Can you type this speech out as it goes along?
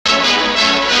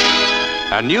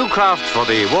A new craft for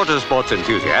the water sports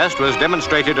enthusiast was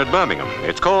demonstrated at Birmingham.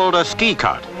 It's called a ski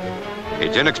kart.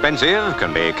 It's inexpensive,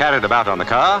 can be carried about on the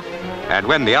car, and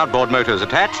when the outboard motor is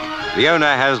attached, the owner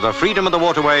has the freedom of the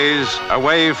waterways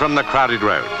away from the crowded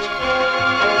roads.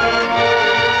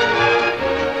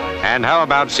 And how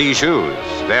about sea shoes?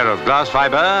 They're of glass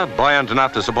fibre, buoyant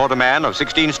enough to support a man of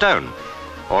 16 stone,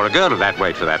 or a girl of that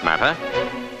weight for that matter.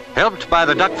 Helped by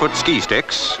the duckfoot ski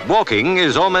sticks, walking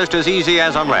is almost as easy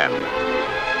as on land.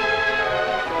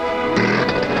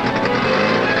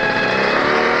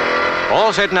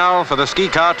 All set now for the ski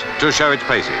kart to show its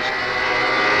paces.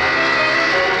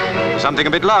 Something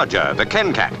a bit larger, the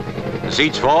Kencat.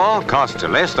 Seats 4, costs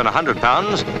less than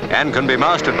 £100 and can be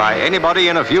mastered by anybody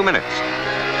in a few minutes.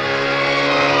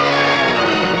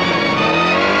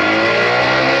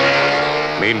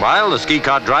 Meanwhile, the ski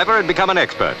kart driver had become an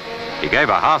expert. He gave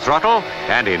a half throttle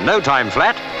and in no time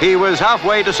flat, he was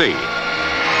halfway to sea.